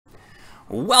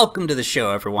Welcome to the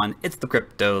show, everyone. It's the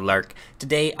Crypto Lark.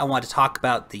 Today, I want to talk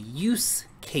about the use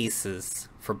cases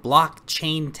for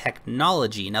blockchain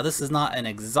technology. Now, this is not an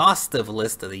exhaustive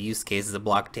list of the use cases of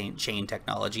blockchain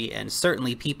technology, and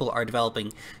certainly people are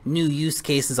developing new use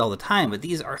cases all the time, but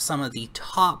these are some of the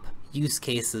top use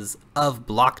cases of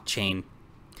blockchain.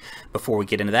 Before we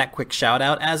get into that, quick shout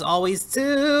out, as always,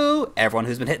 to everyone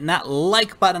who's been hitting that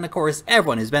like button, of course,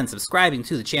 everyone who's been subscribing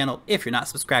to the channel. If you're not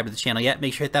subscribed to the channel yet,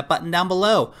 make sure to hit that button down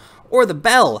below, or the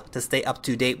bell to stay up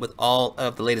to date with all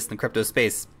of the latest in crypto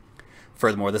space.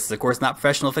 Furthermore, this is of course not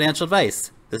professional financial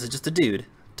advice. This is just a dude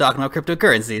talking about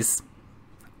cryptocurrencies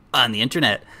on the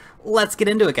internet. Let's get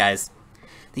into it, guys.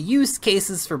 The use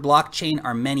cases for blockchain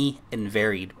are many and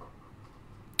varied.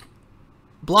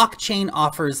 Blockchain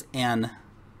offers an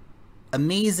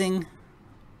amazing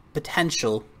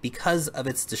potential because of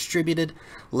its distributed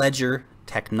ledger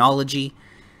technology.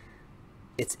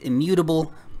 It's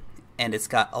immutable and it's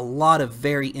got a lot of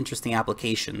very interesting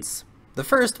applications. The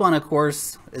first one, of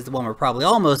course, is the one we're probably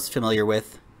all most familiar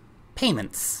with: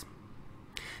 payments.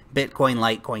 Bitcoin,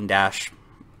 Litecoin, Dash,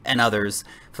 and others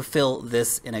fulfill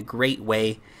this in a great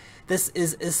way. This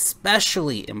is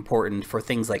especially important for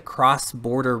things like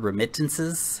cross-border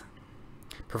remittances,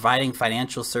 providing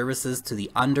financial services to the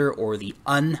under or the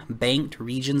unbanked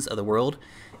regions of the world.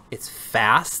 It's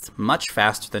fast, much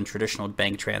faster than traditional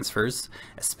bank transfers,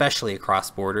 especially across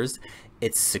borders.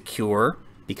 It's secure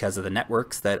because of the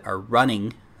networks that are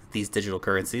running these digital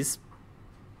currencies.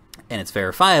 And it's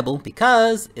verifiable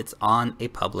because it's on a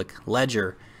public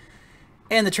ledger.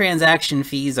 And the transaction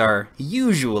fees are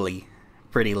usually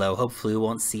pretty low. Hopefully we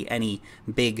won't see any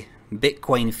big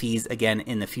Bitcoin fees again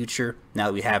in the future, now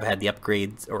that we have had the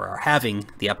upgrades, or are having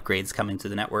the upgrades coming to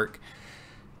the network.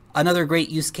 Another great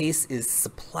use case is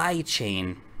supply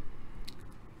chain.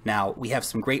 Now, we have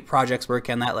some great projects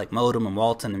working on that, like Modem and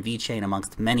Walton and VeChain,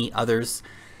 amongst many others.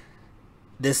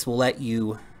 This will let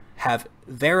you have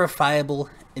verifiable,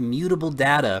 immutable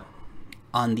data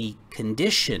on the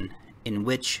condition in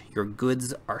which your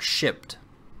goods are shipped.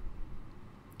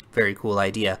 Very cool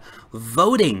idea.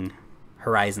 Voting.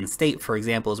 Horizon State, for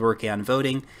example, is working on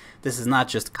voting. This is not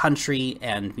just country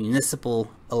and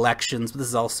municipal elections, but this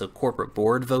is also corporate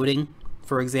board voting,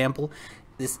 for example.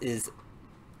 This is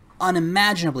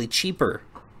unimaginably cheaper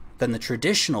than the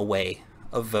traditional way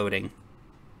of voting.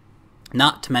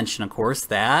 Not to mention, of course,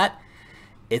 that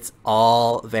it's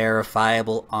all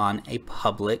verifiable on a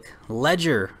public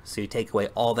ledger. So you take away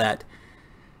all that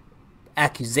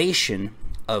accusation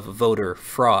of voter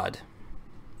fraud.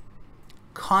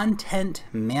 Content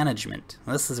management.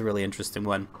 This is a really interesting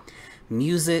one.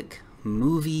 Music,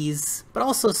 movies, but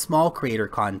also small creator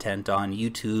content on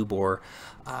YouTube or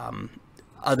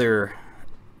other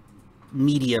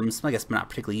mediums. I guess not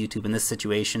particularly YouTube in this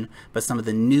situation, but some of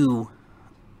the new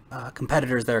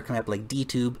competitors that are coming up, like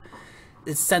DTube.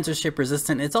 It's censorship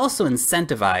resistant. It's also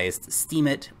incentivized.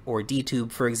 Steemit or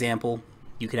DTube, for example,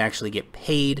 you can actually get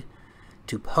paid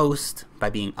to post by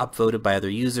being upvoted by other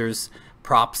users.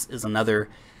 Props is another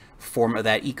form of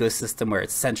that ecosystem where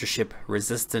it's censorship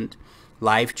resistant.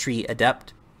 LiveTree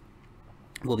Adept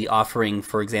will be offering,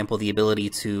 for example, the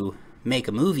ability to make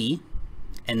a movie,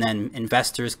 and then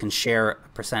investors can share a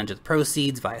percentage of the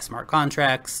proceeds via smart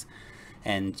contracts,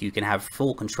 and you can have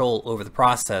full control over the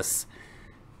process,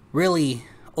 really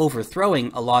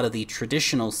overthrowing a lot of the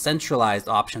traditional centralized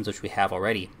options which we have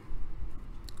already.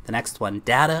 The next one,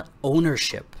 data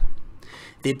ownership.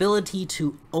 The ability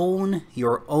to own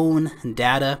your own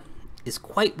data is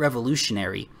quite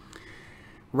revolutionary.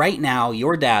 Right now,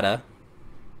 your data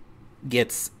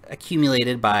gets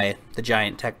accumulated by the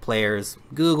giant tech players,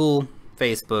 Google,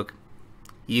 Facebook,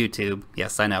 YouTube,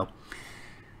 yes, I know.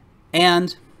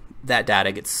 And that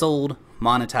data gets sold,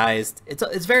 monetized.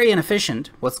 It's very inefficient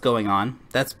what's going on.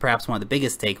 That's perhaps one of the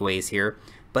biggest takeaways here.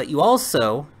 But you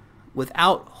also,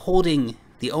 without holding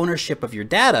the ownership of your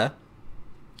data,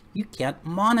 you can't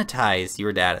monetize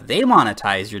your data. They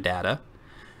monetize your data,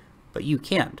 but you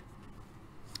can't.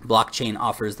 Blockchain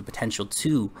offers the potential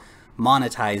to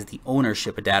monetize the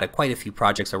ownership of data. Quite a few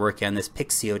projects are working on this.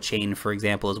 Pixio Chain, for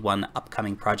example, is one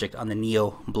upcoming project on the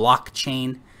Neo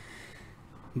blockchain.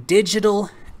 Digital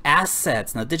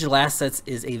assets. Now, digital assets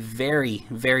is a very,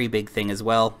 very big thing as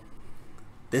well.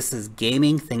 This is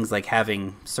gaming, things like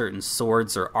having certain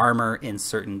swords or armor in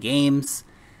certain games,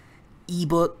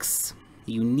 ebooks,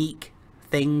 unique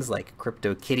things like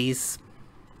CryptoKitties,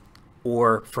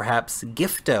 or perhaps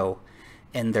Gifto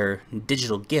and their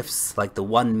digital gifts like the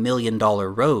 $1 million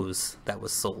rose that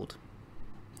was sold.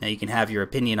 Now you can have your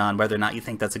opinion on whether or not you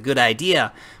think that's a good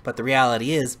idea, but the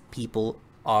reality is people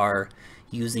are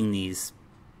using these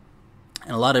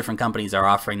And a lot of different companies are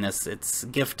offering this. It's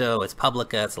Gifto, it's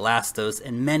Publica, it's Elastos,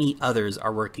 and many others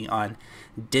are working on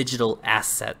digital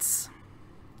assets,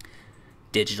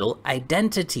 digital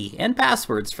identity, and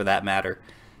passwords for that matter.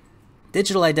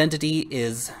 Digital identity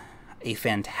is a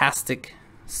fantastic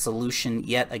solution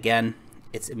yet again.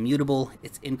 It's immutable,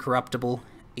 it's incorruptible,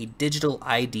 a digital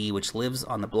ID which lives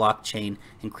on the blockchain,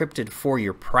 encrypted for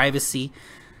your privacy,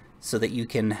 so that you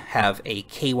can have a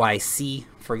KYC,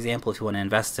 for example, if you want to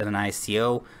invest in an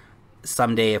ICO.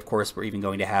 Someday, of course, we're even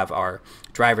going to have our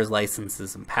driver's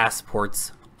licenses and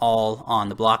passports all on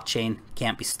the blockchain.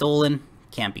 Can't be stolen,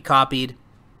 can't be copied.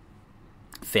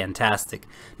 Fantastic.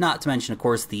 Not to mention, of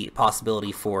course, the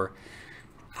possibility for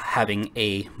having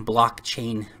a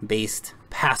blockchain-based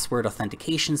password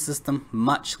authentication system,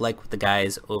 much like what the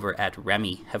guys over at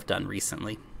Remy have done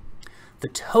recently. The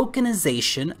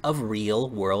tokenization of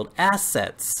real-world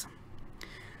assets.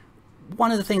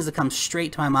 One of the things that comes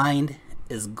straight to my mind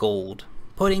is gold.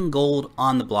 Putting gold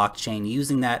on the blockchain,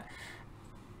 using that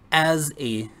as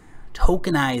a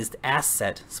tokenized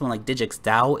asset. Someone like Digix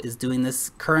DAO is doing this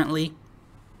currently.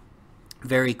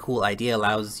 Very cool idea.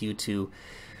 Allows you to,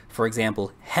 for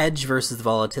example, hedge versus the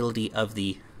volatility of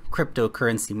the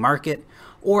cryptocurrency market,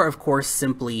 or of course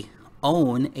simply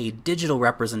own a digital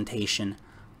representation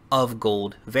of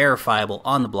gold, verifiable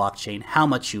on the blockchain, how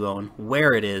much you own,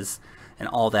 where it is, and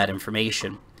all that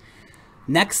information.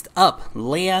 Next up,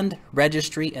 land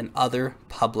registry and other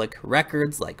public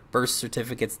records like birth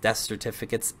certificates, death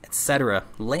certificates, etc.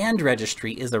 Land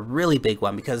registry is a really big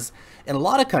one because in a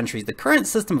lot of countries, the current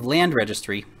system of land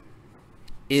registry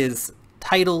is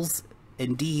titles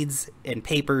and deeds and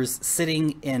papers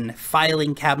sitting in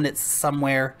filing cabinets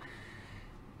somewhere.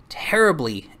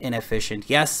 Terribly inefficient.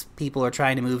 Yes, people are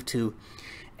trying to move to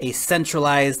a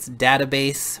centralized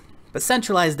database, but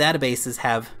centralized databases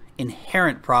have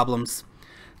inherent problems.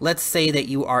 Let's say that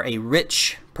you are a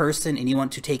rich person and you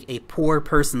want to take a poor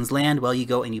person's land. Well, you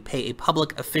go and you pay a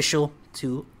public official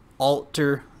to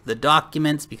alter the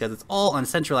documents because it's all on a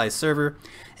centralized server,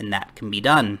 and that can be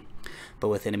done. But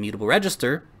with an immutable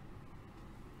register,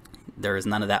 there is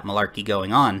none of that malarkey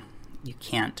going on. You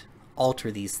can't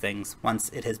alter these things. Once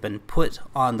it has been put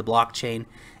on the blockchain,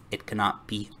 it cannot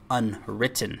be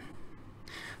unwritten.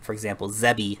 For example,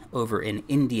 Zebi over in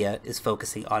India is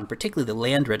focusing on particularly the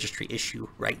land registry issue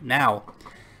right now.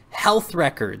 Health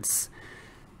records.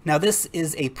 Now this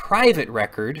is a private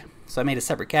record, so I made a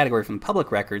separate category from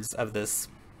public records of this.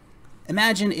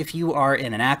 Imagine if you are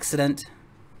in an accident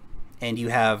and you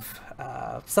have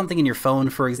something in your phone,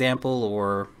 for example,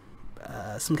 or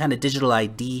some kind of digital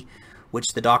ID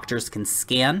which the doctors can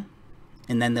scan,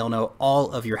 and then they'll know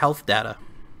all of your health data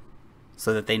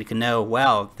so that they can know,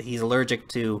 well, he's allergic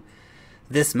to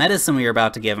this medicine we are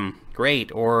about to give him.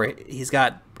 Great. Or he's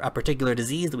got a particular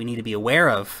disease that we need to be aware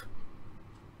of.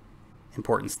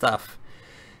 Important stuff.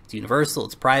 It's universal,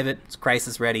 it's private, it's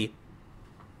crisis ready.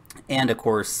 And of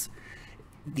course,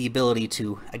 the ability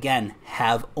to, again,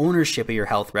 have ownership of your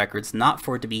health records, not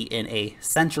for it to be in a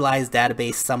centralized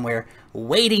database somewhere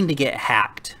waiting to get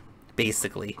hacked,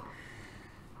 basically.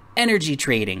 Energy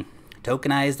trading,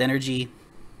 tokenized energy,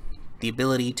 the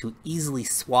ability to easily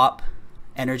swap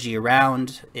energy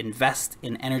around, invest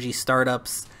in energy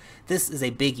startups. This is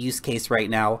a big use case right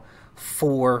now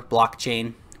for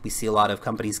blockchain. We see a lot of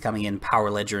companies coming in, Power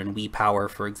Ledger and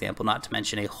WePower, for example, not to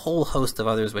mention a whole host of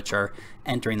others which are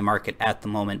entering the market at the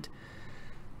moment.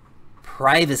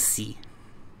 Privacy,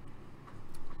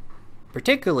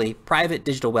 particularly private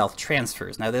digital wealth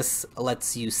transfers. Now this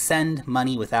lets you send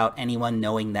money without anyone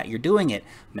knowing that you're doing it.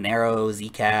 Monero,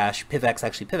 Zcash, PIVX.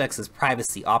 Actually, PIVX is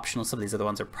privacy optional. Some of these other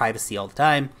ones are privacy all the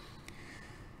time.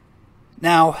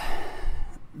 Now,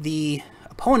 the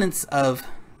opponents of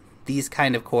these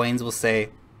kind of coins will say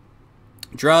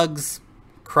drugs,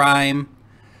 crime,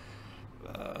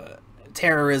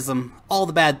 terrorism, all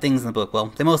the bad things in the book.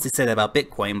 Well, they mostly say that about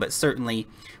Bitcoin, but certainly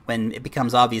when it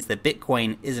becomes obvious that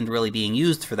Bitcoin isn't really being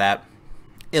used for that,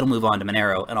 it'll move on to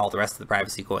Monero and all the rest of the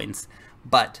privacy coins.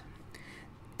 But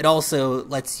it also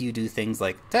lets you do things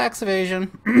like tax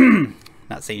evasion.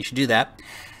 Not saying you should do that.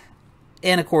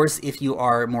 And of course, if you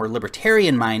are more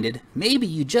libertarian minded, maybe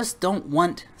you just don't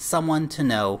want someone to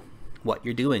know what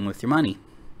you're doing with your money.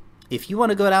 If you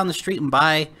want to go down the street and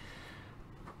buy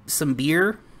some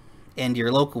beer and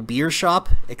your local beer shop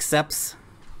accepts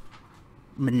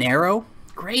Monero,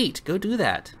 great, go do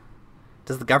that.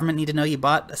 Does the government need to know you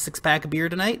bought a 6-pack of beer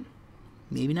tonight?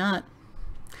 Maybe not.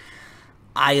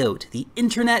 IoT, the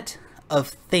Internet of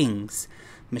Things,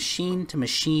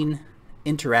 machine-to-machine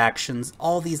interactions,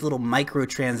 all these little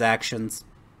microtransactions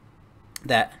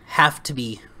that have to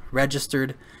be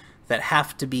registered, that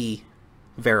have to be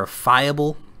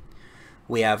verifiable.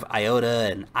 We have IOTA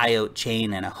and IOTA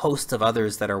Chain and a host of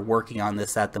others that are working on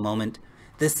this at the moment.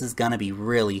 This is going to be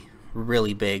really,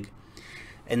 really big.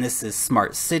 And this is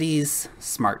smart cities,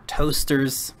 smart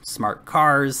toasters, smart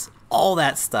cars, all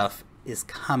that stuff is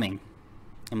coming.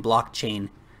 And blockchain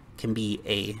can be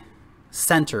a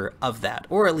center of that,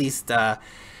 or at least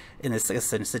in this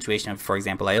situation of, for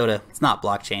example, IOTA, it's not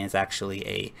blockchain, it's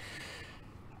actually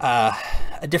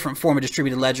a different form of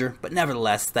distributed ledger, but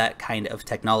nevertheless, that kind of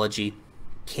technology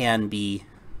can be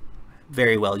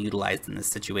very well utilized in this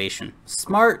situation.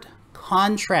 Smart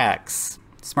contracts.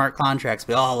 Smart contracts.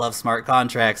 We all love smart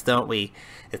contracts, don't we?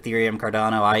 Ethereum,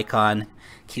 Cardano, Icon,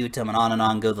 Qtum, and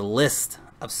on go the list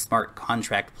of smart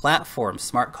contract platforms.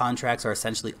 Smart contracts are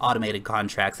essentially automated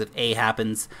contracts. If A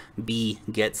happens, B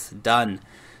gets done.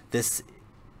 This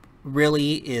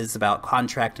really is about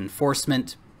contract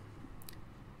enforcement.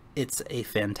 It's a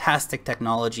fantastic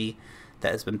technology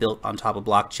that has been built on top of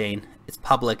blockchain. It's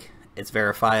public, it's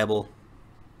verifiable.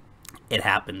 It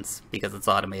happens because it's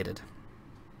automated.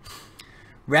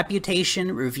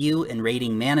 Reputation, review, and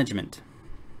rating management.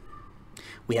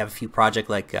 We have a few projects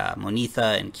like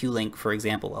Monetha and QLink, for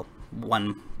example.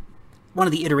 Well, one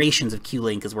of the iterations of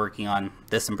QLink is working on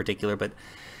this in particular, but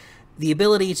the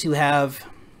ability to have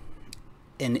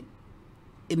an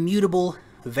immutable,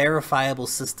 verifiable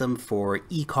system for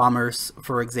e-commerce,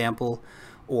 for example,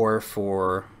 or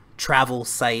for travel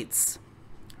sites,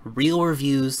 real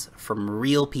reviews from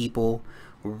real people,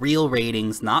 real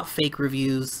ratings, not fake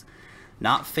reviews,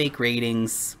 not fake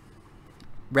ratings,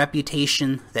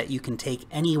 reputation that you can take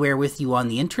anywhere with you on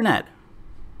the internet.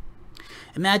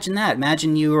 Imagine that.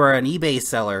 Imagine you are an eBay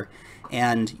seller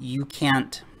and you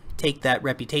can't take that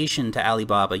reputation to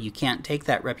Alibaba. You can't take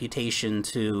that reputation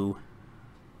to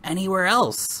anywhere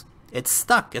else. It's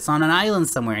stuck. It's on an island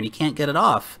somewhere and you can't get it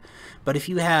off. But if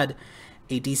you had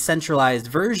a decentralized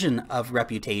version of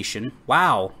reputation,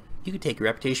 wow, you could take your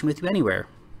reputation with you anywhere.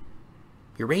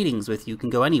 Your ratings with you can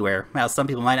go anywhere. Now, some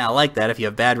people might not like that if you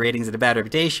have bad ratings and a bad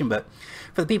reputation, but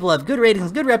for the people who have good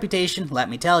ratings, good reputation, let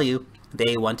me tell you,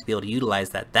 they want to be able to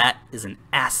utilize that. That is an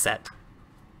asset.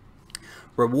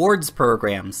 Rewards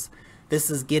programs.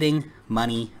 This is getting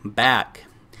money back.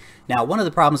 Now, one of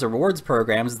the problems with rewards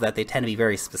programs is that they tend to be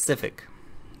very specific.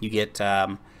 You get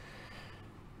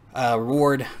a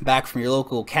reward back from your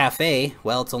local cafe.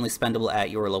 Well, it's only spendable at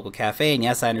your local cafe. And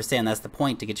yes, I understand that's the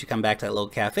point, to get you to come back to that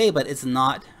local cafe, but it's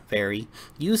not very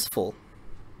useful.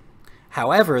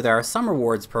 However, there are some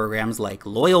rewards programs like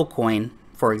LoyalCoin,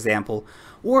 for example,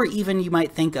 or even you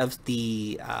might think of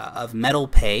the of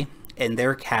MetalPay and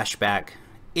their cashback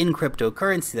in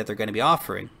cryptocurrency that they're going to be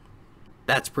offering.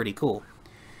 That's pretty cool.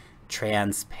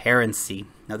 Transparency.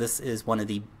 Now, this is one of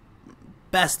the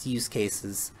best use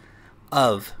cases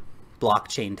of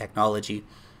blockchain technology.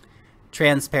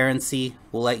 Transparency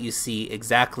will let you see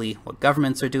exactly what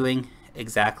governments are doing,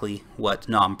 exactly what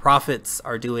nonprofits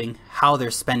are doing, how they're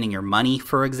spending your money,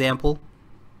 for example.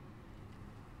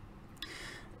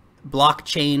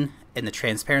 Blockchain and the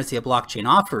transparency that blockchain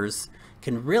offers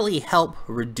can really help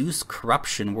reduce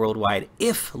corruption worldwide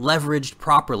if leveraged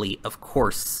properly, of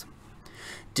course.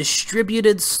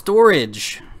 Distributed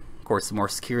storage. Of course, more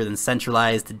secure than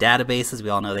centralized databases. We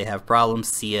all know they have problems.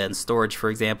 SIA and Storage, for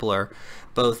example, are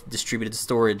both distributed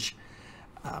storage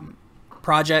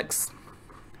projects.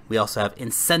 We also have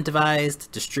incentivized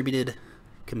distributed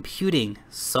computing.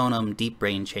 Sonam, Deep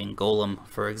Brain Chain, Golem,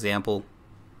 for example.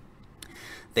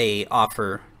 They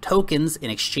offer tokens in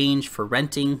exchange for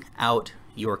renting out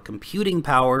your computing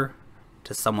power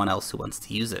to someone else who wants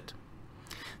to use it.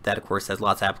 That, of course, has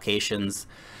lots of applications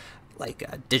like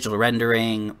digital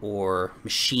rendering or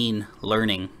machine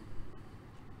learning.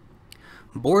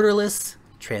 Borderless,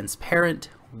 transparent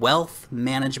wealth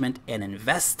management and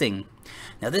investing.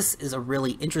 Now, this is a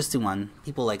really interesting one.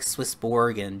 People like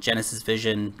Swissborg and Genesis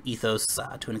Vision, Ethos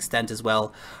to an extent as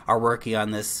well, are working on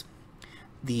this.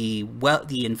 The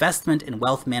investment and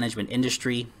wealth management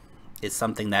industry is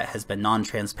something that has been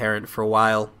non-transparent for a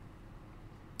while.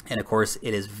 And of course,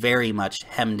 it is very much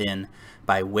hemmed in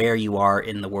by where you are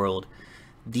in the world.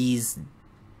 These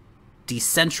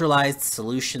decentralized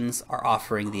solutions are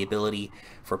offering the ability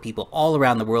for people all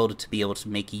around the world to be able to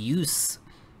make use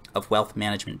of wealth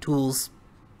management tools,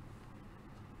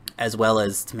 as well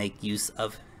as to make use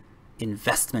of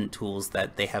investment tools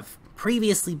that they have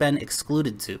previously been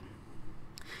excluded to.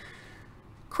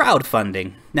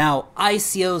 Crowdfunding. Now,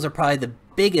 ICOs are probably the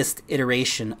biggest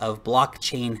iteration of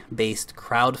blockchain-based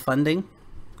crowdfunding.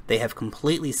 They have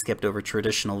completely skipped over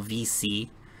traditional VC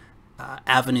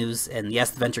avenues, and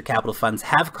yes, the venture capital funds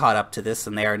have caught up to this,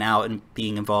 and they are now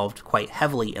being involved quite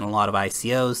heavily in a lot of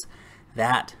ICOs.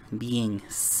 That being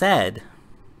said,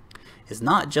 is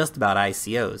not just about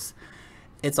ICOs.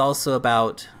 It's also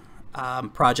about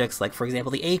projects like, for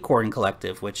example, the Acorn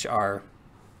Collective, which are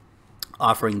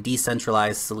offering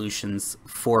decentralized solutions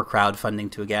for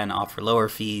crowdfunding to, again, offer lower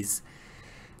fees,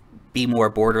 be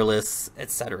more borderless,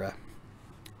 etc.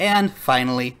 And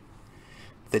finally,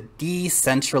 the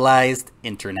decentralized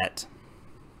internet.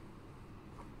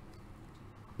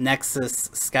 Nexus,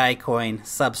 Skycoin,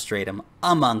 Substratum,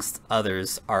 amongst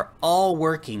others, are all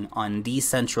working on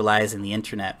decentralizing the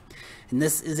internet. And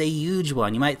this is a huge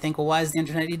one. You might think, well, why does the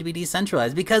internet need to be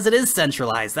decentralized? Because it is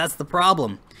centralized. That's the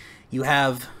problem. You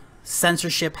have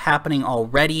censorship happening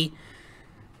already.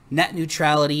 Net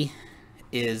neutrality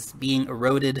is being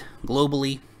eroded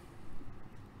globally.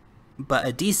 But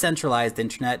a decentralized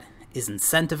internet is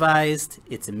incentivized,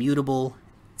 it's immutable,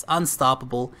 it's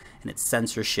unstoppable, and it's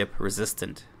censorship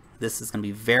resistant. This is going to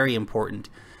be very important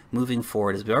moving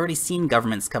forward, as we've already seen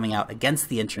governments coming out against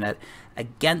the internet,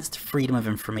 against freedom of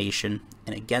information,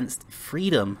 and against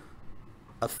freedom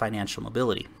of financial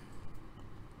mobility.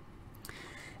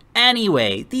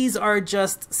 Anyway, these are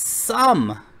just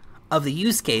some of the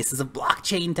use cases of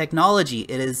blockchain technology.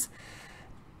 It is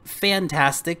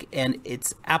fantastic, and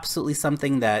it's absolutely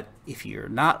something that if you're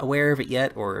not aware of it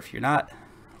yet, or if you're not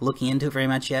looking into it very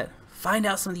much yet, find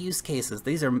out some of the use cases.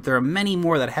 There are many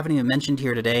more that I haven't even mentioned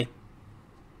here today.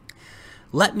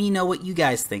 Let me know what you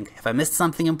guys think. If I missed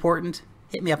something important,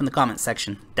 hit me up in the comment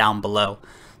section down below.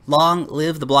 Long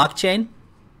live the blockchain,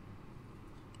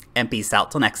 and peace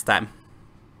out till next time.